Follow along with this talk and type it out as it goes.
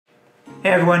Hey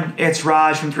everyone, it's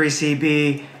Raj from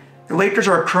 3CB. The Lakers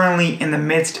are currently in the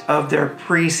midst of their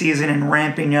preseason and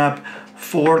ramping up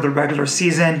for the regular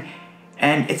season.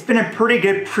 And it's been a pretty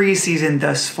good preseason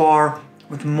thus far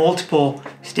with multiple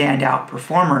standout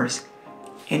performers.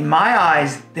 In my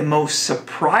eyes, the most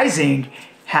surprising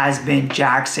has been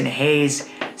Jaxson Hayes.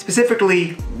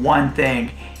 Specifically, one thing,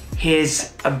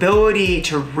 his ability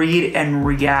to read and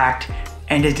react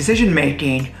and his decision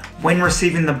making when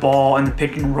receiving the ball in the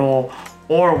pick and roll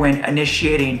or when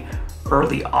initiating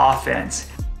early offense.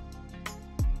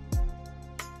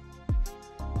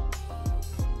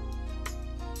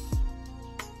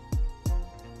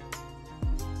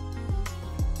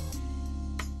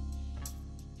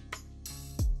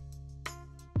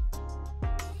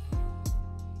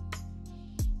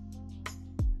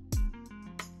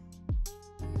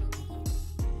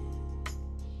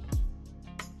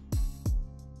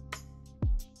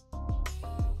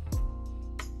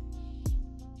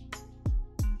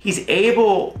 He's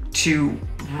able to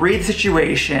read the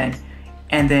situation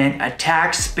and then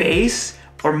attack space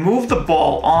or move the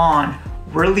ball on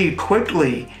really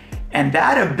quickly. And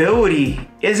that ability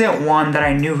isn't one that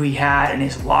I knew he had in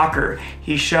his locker.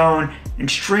 He's shown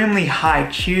extremely high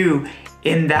IQ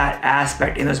in that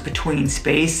aspect, in those between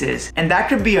spaces. And that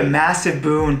could be a massive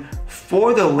boon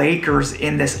for the Lakers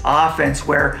in this offense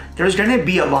where there's gonna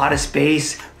be a lot of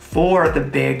space for the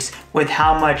bigs with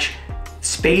how much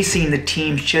spacing the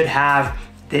team should have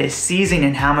this season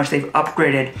and how much they've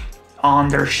upgraded on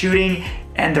their shooting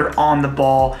and their on the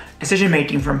ball decision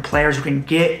making from players who can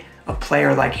get a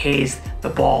player like Hayes the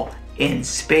ball in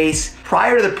space.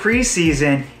 Prior to the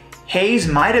preseason, Hayes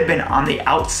might have been on the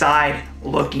outside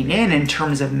looking in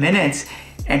terms of minutes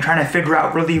and trying to figure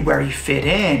out really where he fit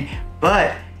in.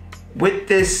 But with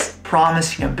this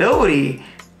promising ability,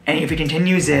 and if he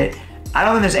continues it, I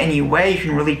don't think there's any way you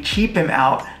can really keep him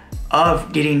out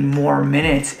of getting more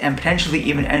minutes and potentially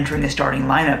even entering the starting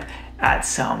lineup at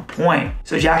some point.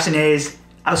 So Jaxson Hayes,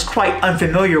 I was quite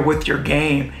unfamiliar with your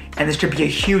game, and this could be a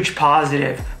huge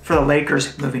positive for the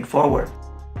Lakers moving forward.